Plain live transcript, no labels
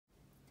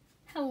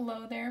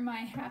Hello there, my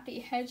happy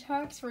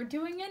hedgehogs. We're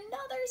doing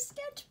another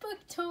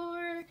sketchbook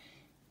tour.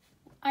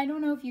 I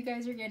don't know if you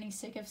guys are getting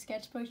sick of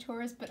sketchbook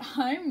tours, but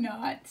I'm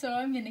not, so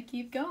I'm gonna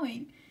keep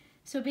going.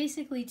 So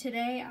basically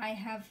today I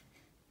have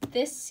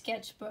this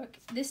sketchbook.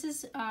 This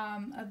is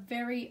a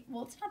very,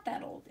 well, it's not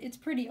that old. It's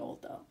pretty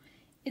old though.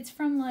 It's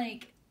from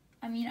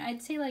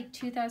I'd say like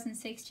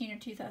 2016 or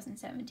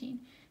 2017.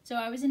 So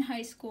I was in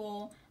high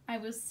school. I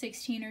was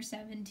 16 or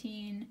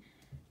 17.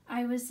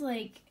 I was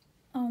like,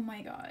 oh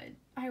my god,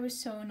 I was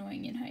so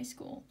annoying in high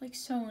school. Like,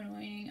 so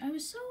annoying. I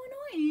was so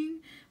annoying.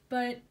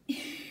 But,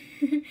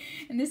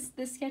 and this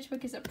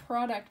sketchbook is a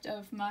product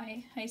of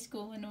my high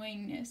school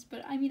annoyingness.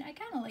 But, I mean, I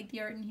kind of like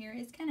the art in here.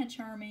 It's kind of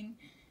charming.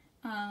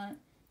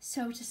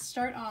 So to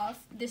start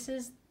off, this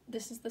is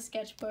the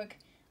sketchbook.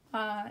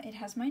 It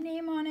has my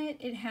name on it.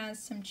 It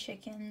has some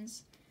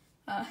chickens.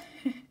 So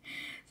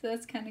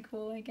that's kind of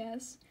cool, I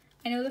guess.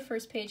 I know the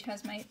first page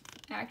has my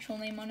actual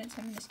name on it, so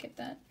I'm going to skip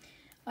that.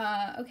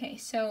 Okay,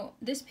 so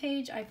this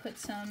page I put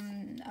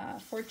some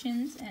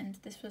fortunes, and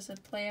this was a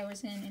play I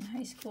was in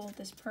high school,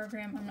 this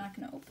program. I'm not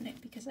going to open it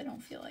because I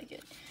don't feel like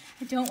it.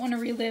 I don't want to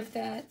relive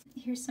that.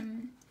 Here's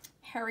some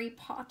Harry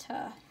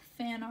Potter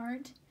fan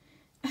art.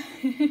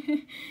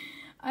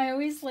 I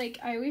always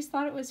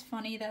thought it was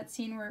funny, that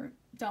scene where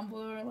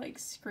Dumbledore like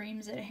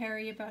screams at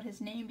Harry about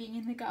his name being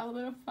in the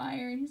Goblet of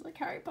Fire, and he's like,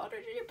 Harry Potter,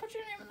 did you put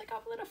your name in the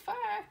Goblet of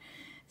Fire?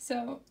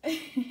 So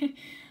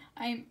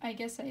I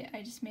guess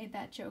I just made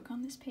that joke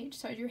on this page.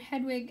 So I drew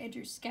Hedwig, I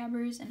drew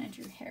Scabbers, and I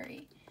drew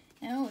Harry.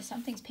 And oh,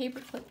 something's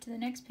paperclipped to the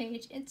next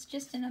page. It's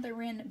just another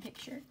random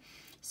picture.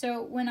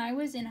 So when I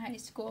was in high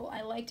school,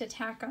 I liked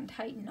Attack on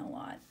Titan a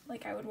lot.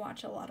 Like, I would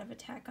watch a lot of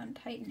Attack on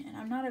Titan, and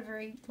I'm not a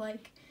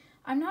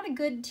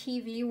good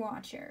TV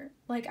watcher.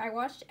 Like, I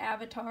watched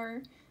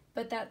Avatar,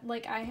 but that,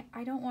 like, I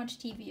don't watch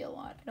TV a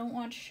lot. I don't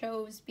watch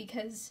shows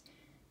because,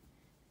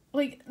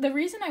 like, the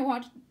reason I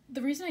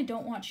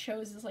don't watch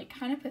shows is, like,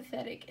 kind of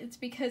pathetic. It's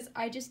because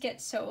I just get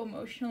so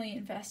emotionally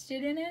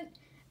invested in it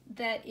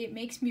that it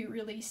makes me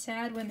really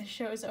sad when the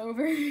show's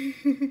over.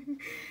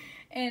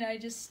 And I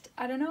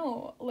don't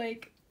know,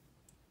 like,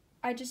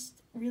 I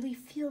just really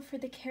feel for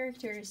the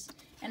characters,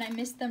 and I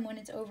miss them when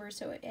it's over,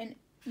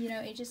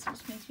 it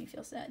just makes me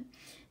feel sad.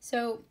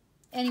 So,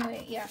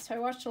 anyway, yeah, so I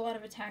watched a lot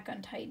of Attack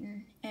on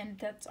Titan, and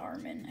that's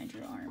Armin. I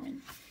drew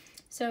Armin.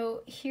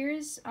 So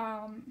here's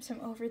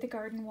some Over the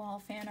Garden Wall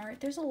fan art.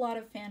 There's a lot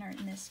of fan art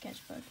in this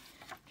sketchbook.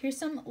 Here's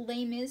some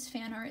Les Mis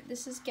fan art.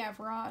 This is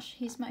Gavroche.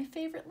 He's my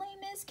favorite Les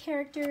Mis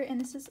character,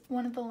 and this is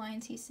one of the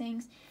lines he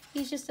sings.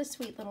 He's just a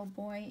sweet little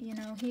boy, you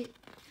know.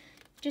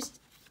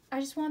 I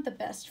just want the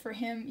best for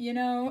him, you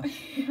know.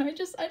 I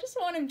just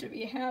want him to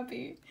be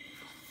happy.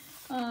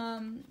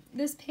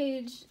 This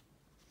page,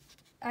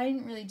 I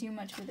didn't really do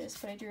much with this,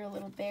 but I drew a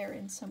little bear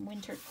in some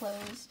winter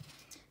clothes.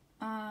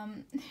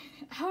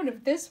 Out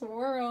of this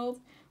world.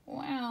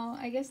 Wow.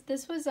 I guess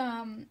this was,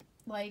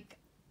 like,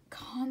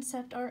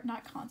 concept art,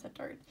 not concept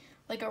art,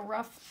 like a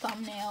rough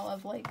thumbnail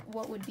of, like,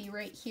 what would be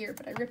right here,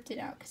 but I ripped it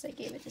out because I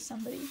gave it to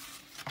somebody.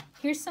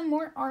 Here's some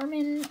more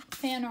Armin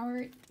fan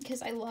art,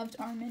 because I loved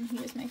Armin. He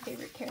was my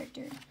favorite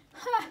character.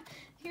 Ha!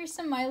 Here's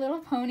some My Little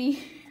Pony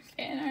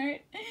fan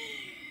art.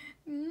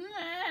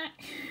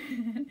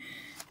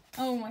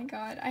 Oh my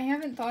god. I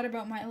haven't thought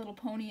about My Little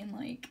Pony in,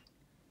 like,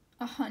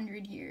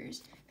 100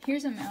 years.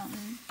 Here's a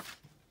mountain.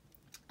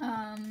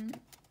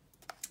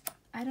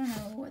 I don't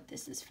know what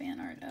this is fan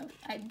art of.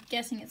 I'm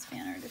guessing it's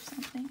fan art of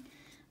something.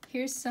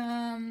 Here's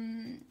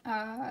some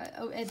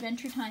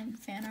Adventure Time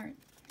fan art.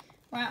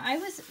 Wow, I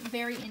was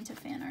very into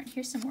fan art.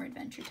 Here's some more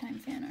Adventure Time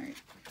fan art.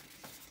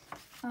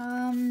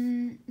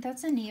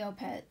 That's a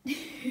Neopet.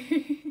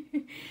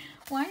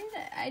 Why did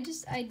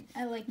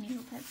I like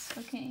Neopets.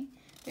 Okay.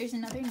 There's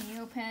another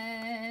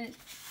Neopet.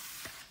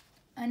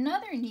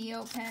 Another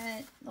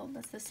Neopet. Oh,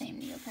 that's the same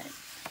Neopet.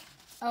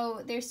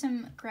 Oh, there's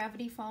some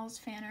Gravity Falls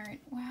fan art.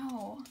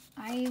 Wow,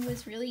 I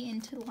was really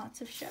into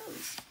lots of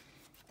shows.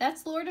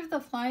 That's Lord of the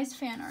Flies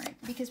fan art,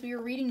 because we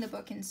were reading the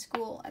book in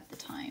school at the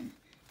time.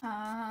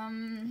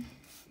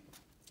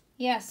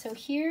 Yeah, so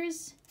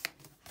here's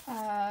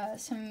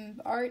some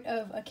art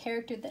of a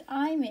character that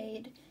I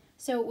made.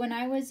 So when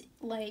I was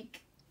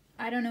like,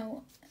 I don't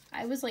know,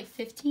 I was like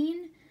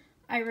 15,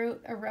 I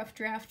wrote a rough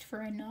draft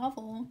for a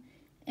novel,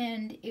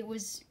 and it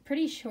was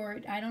pretty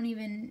short. I don't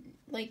even,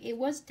 like, it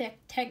was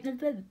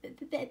technically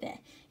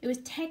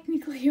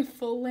a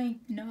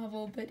full-length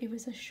novel, but it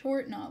was a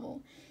short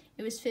novel.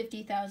 It was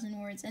 50,000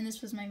 words, and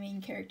this was my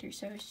main character,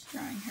 so I was just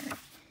drawing her.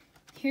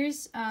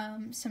 Here's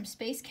some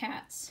Space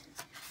Cats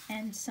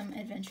and some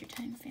Adventure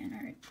Time fan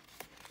art.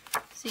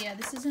 So yeah,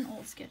 this is an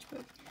old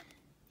sketchbook.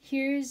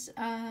 Here's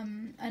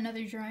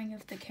another drawing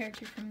of the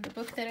character from the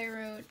book that I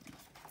wrote,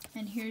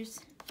 and here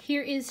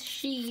is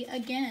she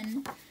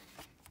again.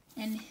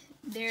 And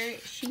there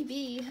she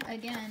be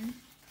again.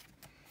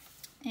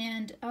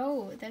 And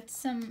oh, that's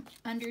some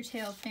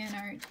Undertale fan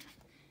art.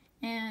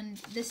 And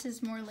this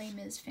is more Les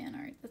Mis fan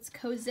art. That's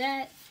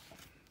Cosette.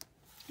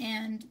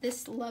 And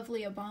this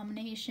lovely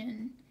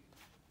abomination.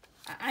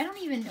 I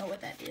don't even know what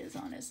that is,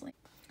 honestly.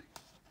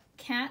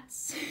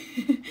 cats.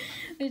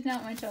 There's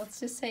not much else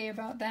to say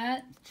about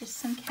that. Just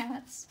some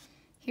cats.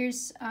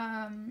 Here's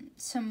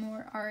some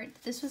more art.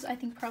 This was, I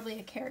think, probably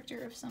a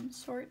character of some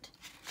sort.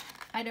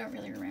 I don't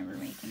really remember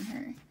making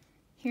her.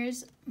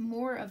 Here's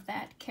more of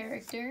that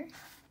character.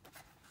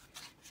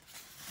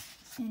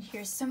 And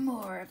here's some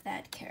more of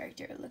that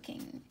character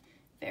looking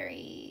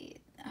very,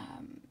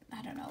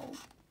 I don't know,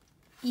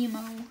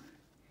 emo.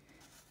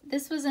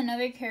 This was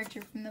another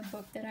character from the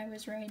book that I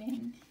was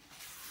writing.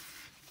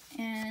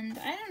 And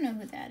I don't know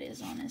who that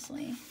is,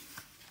 honestly.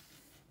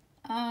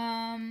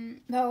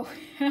 Oh,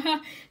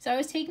 so I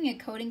was taking a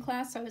coding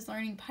class, so I was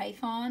learning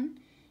Python,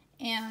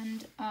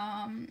 and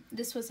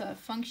this was a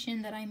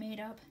function that I made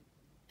up,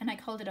 and I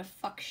called it a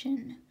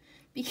fuction,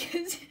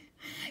 because,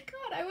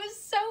 God, I was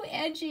so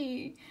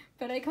edgy,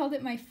 but I called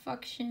it my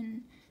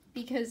fuction,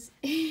 because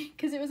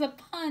it was a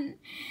pun,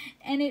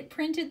 and it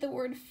printed the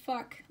word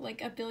fuck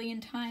like a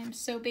billion times.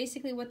 So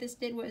basically what this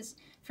did was,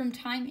 from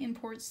time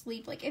import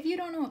sleep, like, if you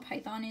don't know what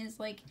Python is,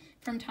 like,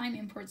 from time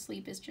import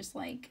sleep is just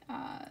like,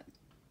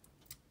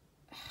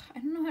 I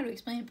don't know how to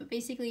explain it, but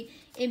basically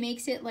it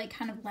makes it like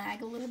kind of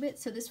lag a little bit.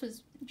 So this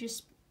was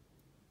just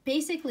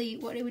basically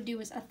what it would do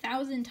is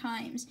 1,000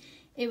 times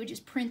it would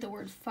just print the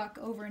word fuck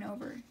over and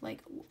over,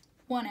 like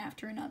one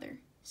after another.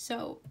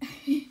 So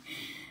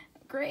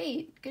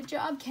great, good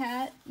job,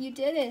 cat, you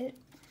did it.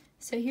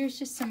 So here's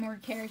just some more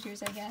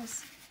characters, I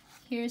guess.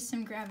 Here's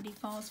some Gravity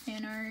Falls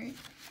fan art.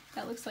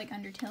 That looks like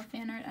Undertale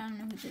fan art. I don't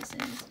know who this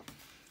is.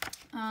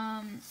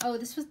 Oh,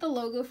 this was the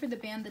logo for the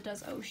band that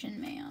does Ocean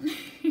Man.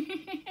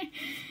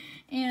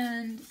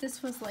 And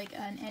this was like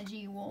an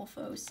edgy wolf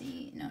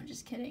OC. No,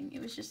 just kidding.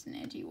 It was just an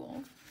edgy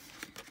wolf.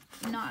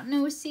 Not an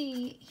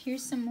OC.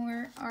 Here's some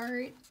more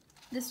art.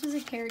 This was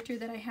a character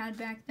that I had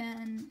back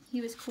then.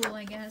 He was cool,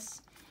 I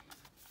guess.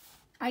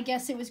 I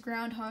guess it was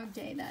Groundhog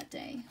Day that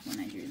day when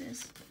I drew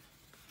this.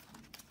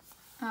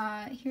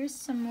 Here's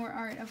some more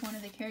art of one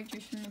of the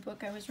characters from the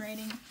book I was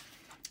writing.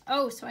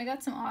 Oh, so I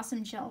got some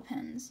awesome gel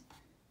pens.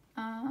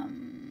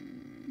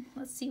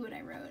 Let's see what I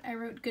wrote. I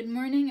wrote good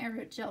morning. I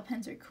wrote gel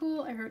pens are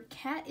cool. I wrote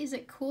cat is a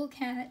cool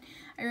cat.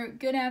 I wrote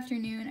good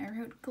afternoon. I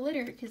wrote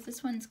glitter because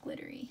this one's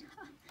glittery.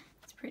 Huh,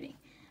 it's pretty.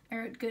 I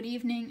wrote good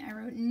evening. I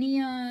wrote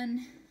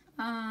neon.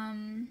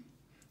 I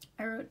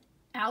wrote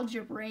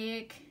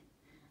algebraic.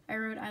 I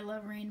wrote I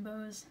love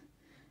rainbows.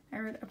 I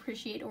wrote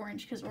appreciate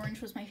orange because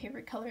orange was my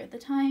favorite color at the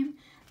time.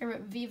 I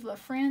wrote Vive la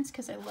France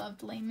because I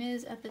loved Les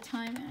Mis at the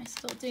time and I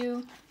still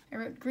do. I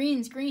wrote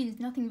greens,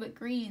 greens, nothing but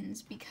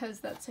greens because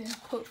that's a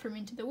quote from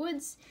Into the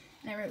Woods.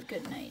 And I wrote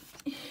good night.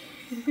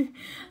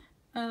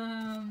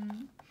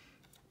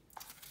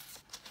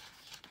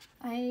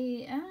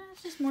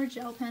 Just more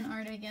gel pen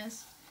art, I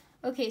guess.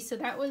 Okay, so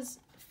that was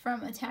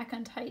from Attack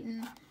on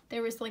Titan.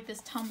 There was like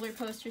this Tumblr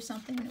post or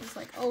something and it was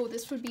like, oh,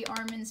 this would be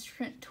Armin's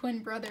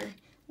twin brother,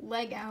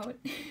 leg out.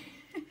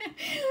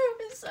 It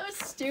was so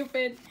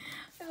stupid.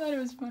 I thought it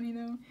was funny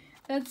though.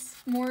 That's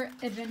more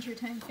Adventure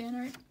Time fan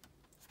art.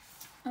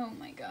 Oh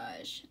my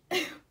gosh.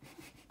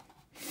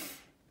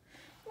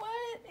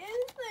 What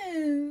is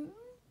this?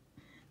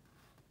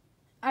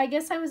 I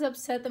guess I was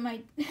upset that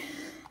my...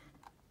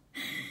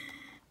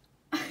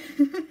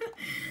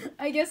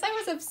 I guess I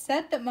was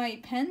upset that my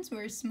pens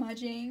were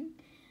smudging.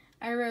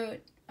 I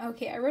wrote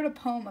a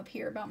poem up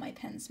here about my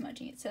pen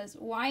smudging. It says,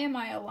 why am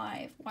I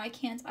alive? Why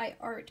can't I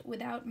art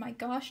without my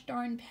gosh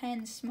darn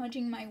pen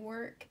smudging my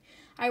work?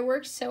 I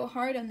worked so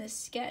hard on this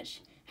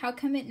sketch. How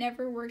come it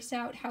never works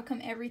out? How come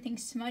everything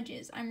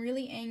smudges? I'm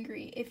really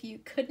angry. If you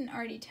couldn't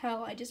already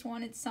tell, I just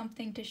wanted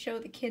something to show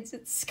the kids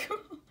at school.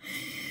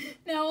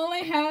 Now all I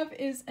have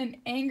is an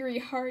angry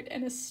heart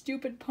and a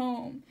stupid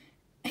poem.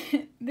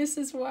 This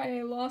is why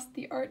I lost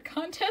the art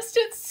contest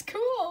at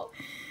school.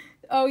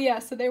 Oh yeah,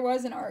 so there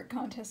was an art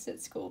contest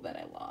at school that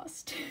I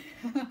lost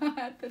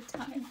at the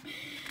time.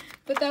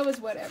 But that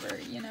was whatever,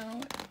 you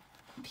know.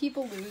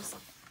 People lose.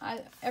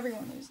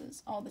 Everyone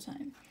loses all the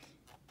time.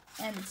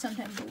 And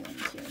sometimes you win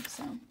too,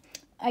 so.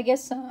 I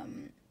guess,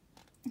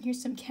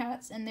 here's some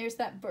cats, and there's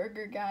that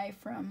burger guy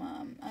from,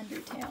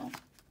 Undertale.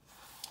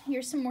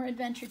 Here's some more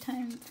Adventure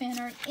Time fan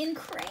art in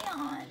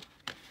crayon.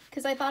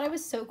 Because I thought it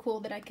was so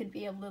cool that I could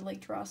be able to, like,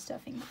 draw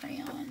stuff in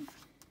crayon.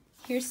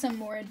 Here's some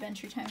more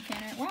Adventure Time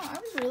fan art. Wow, I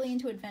was really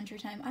into Adventure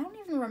Time. I don't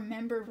even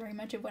remember very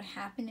much of what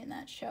happened in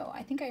that show.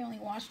 I think I only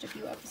watched a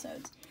few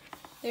episodes.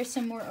 There's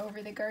some more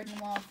Over the Garden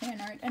Wall fan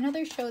art.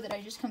 Another show that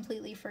I just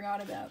completely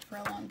forgot about for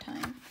a long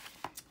time.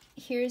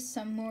 Here's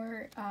some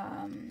more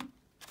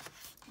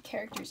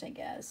characters, I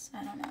guess.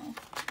 I don't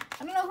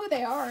know who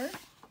they are.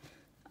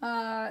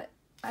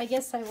 I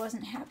guess I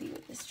wasn't happy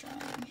with this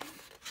drawing.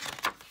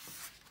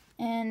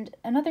 And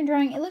another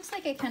drawing. It looks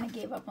like I kind of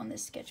gave up on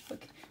this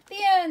sketchbook.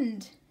 The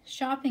end!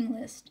 Shopping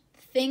list.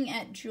 Thing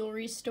at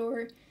jewelry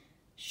store.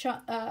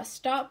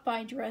 Stop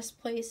by dress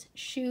place.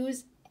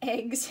 Shoes.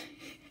 Eggs.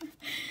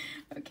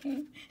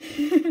 Okay.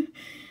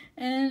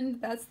 And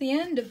that's the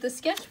end of the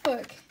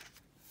sketchbook.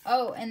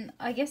 Oh, and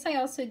I guess I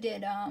also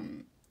did,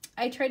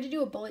 I tried to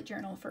do a bullet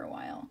journal for a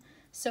while,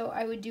 So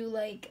I would do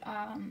like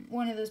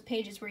one of those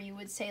pages where you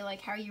would say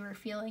like how you were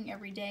feeling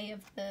every day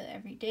of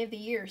the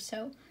year.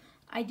 So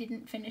I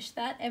didn't finish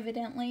that,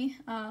 evidently.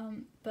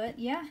 But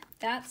yeah,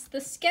 that's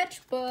the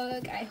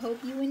sketchbook. I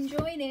hope you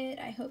enjoyed it.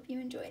 I hope you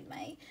enjoyed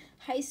my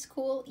high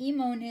school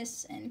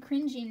emo-ness and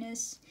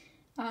cringiness.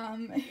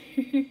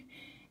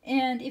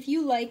 And if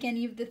you like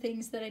any of the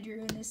things that I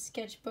drew in this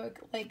sketchbook,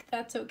 like,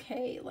 that's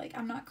okay. Like,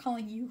 I'm not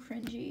calling you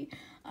cringy.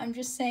 I'm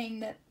just saying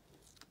that,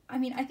 I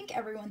mean, I think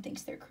everyone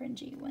thinks they're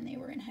cringy when they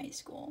were in high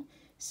school.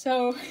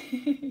 So,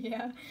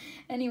 yeah.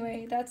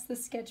 Anyway, that's the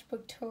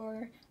sketchbook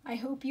tour. I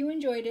hope you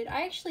enjoyed it.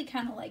 I actually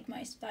kind of liked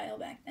my style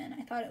back then.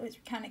 I thought it was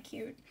kind of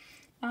cute.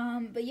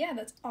 But yeah,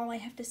 that's all I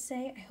have to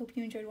say. I hope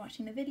you enjoyed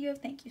watching the video.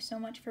 Thank you so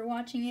much for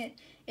watching it.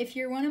 If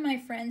you're one of my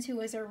friends who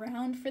was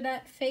around for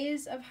that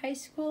phase of high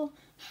school,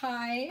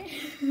 hi.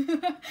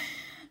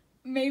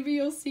 Maybe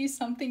you'll see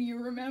something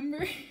you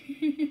remember.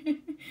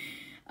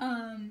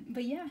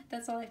 But yeah,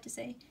 that's all I have to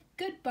say.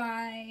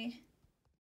 Goodbye.